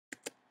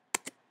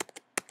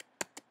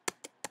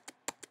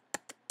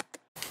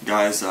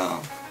Guys,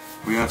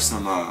 we have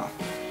some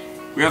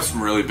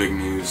really big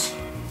news,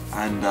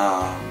 and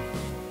I'm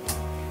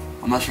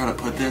not sure how to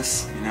put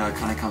this. You know, it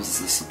kind of comes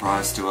as a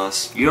surprise to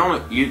us. You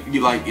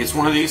like, it's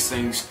one of these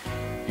things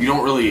you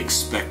don't really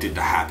expect it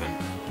to happen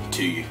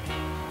to you,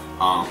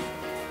 and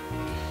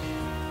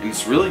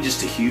it's really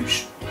just a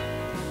huge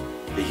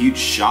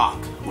shock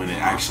when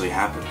it actually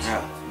happens.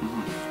 Yeah,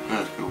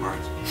 good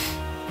words.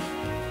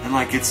 And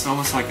like, it's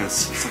almost like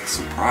it's like a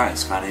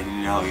surprise, kind of.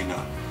 You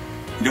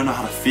don't know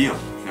how to feel.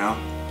 You know,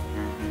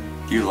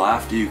 do you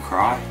laugh? Do you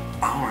cry?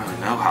 I don't really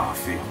know how I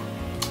feel.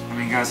 I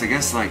mean, guys, I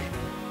guess like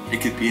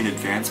it could be an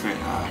advancement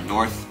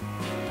north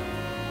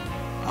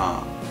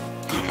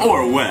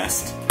or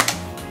west.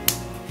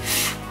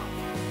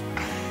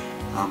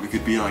 It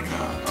could be like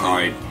a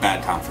alright,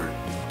 bad time for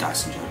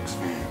Dyson jokes.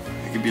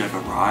 Man, it could be like a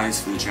rise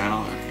for the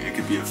channel. It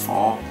could be a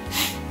fall.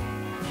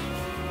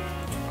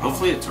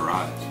 Hopefully, it's a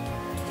rise.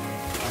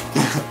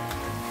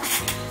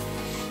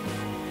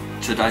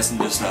 Should Dyson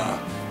just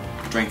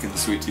drinking the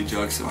sweet tea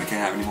jug so I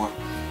can't have any more?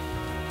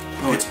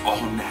 Oh, it's all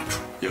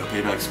natural. Yo,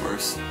 payback's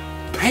worse.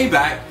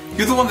 Payback?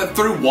 You're the one that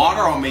threw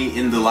water on me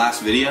in the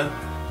last video?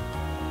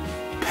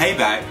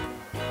 Payback?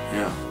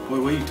 Yeah.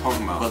 Wait, what are you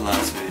talking about? What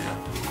last video?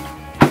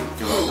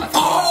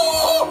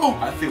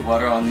 I threw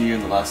water on you in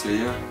the last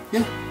video?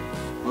 Yeah.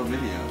 What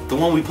video? The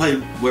one we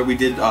played where we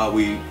did,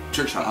 we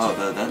church hops.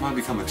 Oh, that might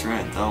become a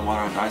trend. Throwing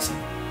water on Dyson.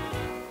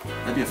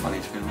 That'd be a funny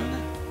trend, wouldn't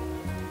it?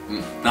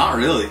 Not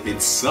really.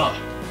 It sucked.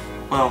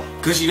 Well,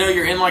 because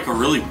you're in like a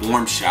really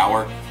warm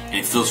shower and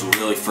it feels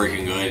really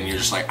freaking good and you're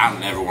just like, I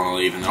never want to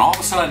leave. And then all of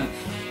a sudden,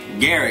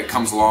 Garrett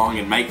comes along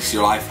and makes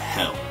your life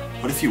hell.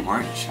 What if you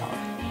weren't in the shower?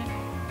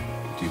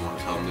 Do you want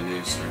to tell them the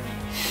news, sir?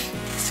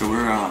 So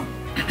we're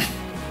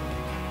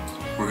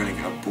gonna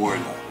get aboard.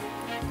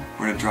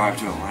 We're gonna drive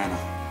to Atlanta.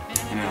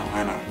 And in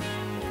Atlanta,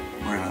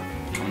 we're gonna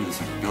come to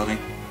this like building,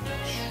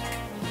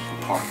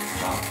 park,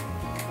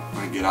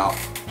 we're gonna get out,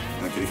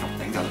 get a couple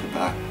things out of the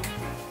back.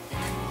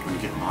 We're gonna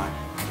get in line.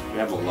 We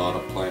have a lot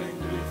of planning to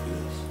do for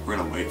this. We're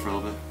gonna wait for a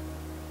little bit.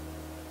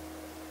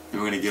 Then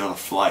we're gonna get on a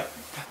flight.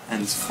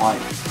 And this flight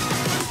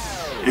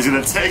is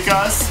gonna take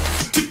us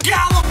to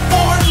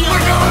California!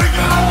 We're going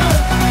to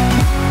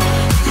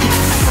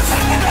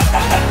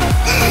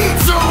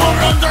Throw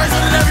water on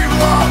Dyson in every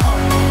vlog!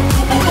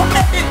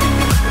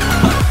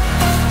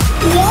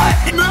 What?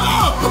 No!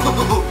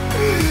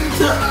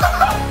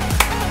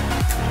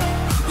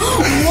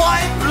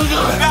 What?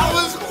 That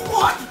was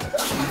what?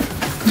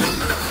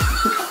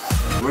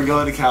 We're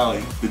going to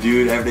Cali. The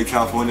dude, Everyday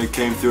California,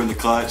 came through in the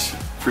clutch.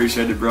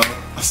 Appreciate it, bro.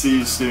 I'll see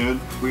you soon.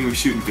 We're gonna be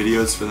shooting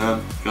videos for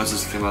them. He wants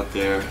us to come out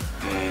there,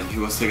 and he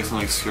wants to take us on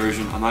an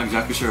excursion. I'm not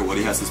exactly sure what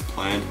he has this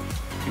planned.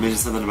 He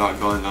mentioned something about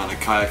going on a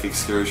kayak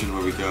excursion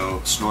where we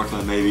go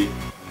snorkeling maybe,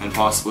 and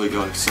possibly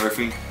going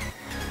surfing.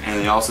 And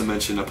he also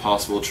mentioned a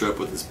possible trip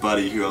with his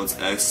buddy who owns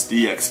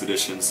SD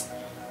Expeditions,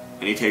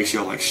 and he takes you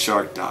on like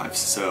shark dives.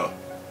 So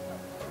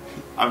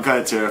I'm kind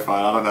of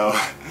terrified. I don't know.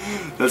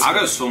 I'll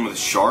go swim with a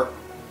shark.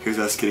 Here's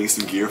us getting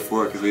some gear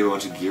for it because we have a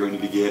bunch of gear we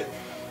need to get.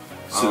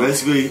 So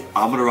basically,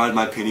 I'm gonna ride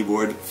my penny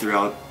board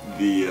throughout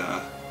the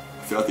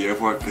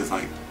airport because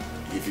like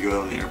if you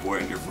go to the airport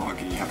and you're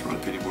vlogging, you have to ride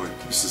a penny board.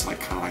 It's just like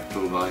kind of like the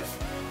life.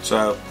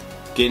 So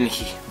getting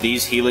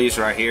these Heelys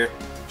right here,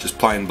 just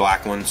plain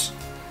black ones.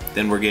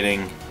 Then we're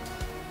getting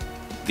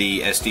the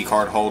SD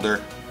card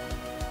holder,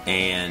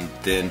 and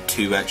then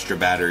 2 extra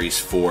batteries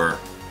for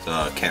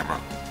the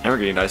camera. And we're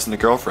getting Dyson the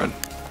girlfriend.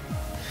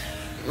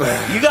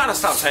 You gotta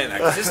stop saying that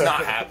because it's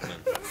not happening.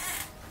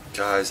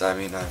 Guys, I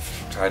mean,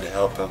 I've tried to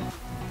help him.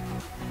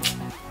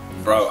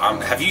 Bro,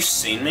 have you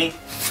seen me?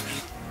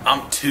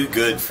 I'm too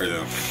good for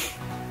them.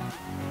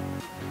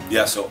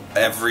 Yeah, so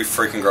every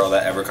freaking girl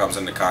that ever comes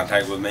into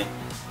contact with me,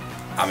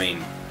 I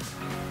mean,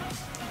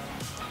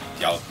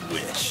 y'all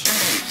wish.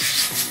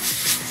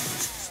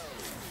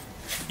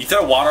 You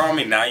throw water on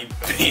me, now you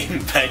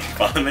being making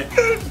fun of me?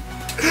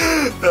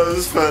 That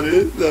was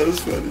funny. That was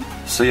funny.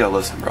 So yeah,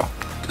 listen, bro.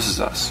 This is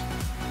us.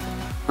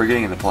 We're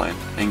getting in the plane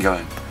and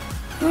going.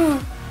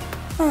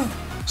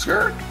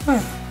 Skirt.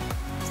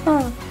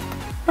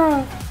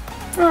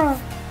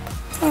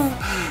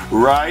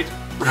 Right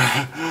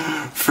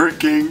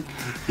freaking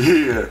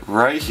here,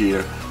 right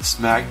here,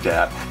 smack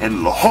dab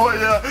in La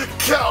Jolla,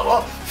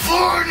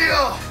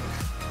 California.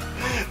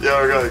 Yo,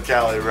 we're going to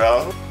Cali,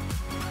 bro.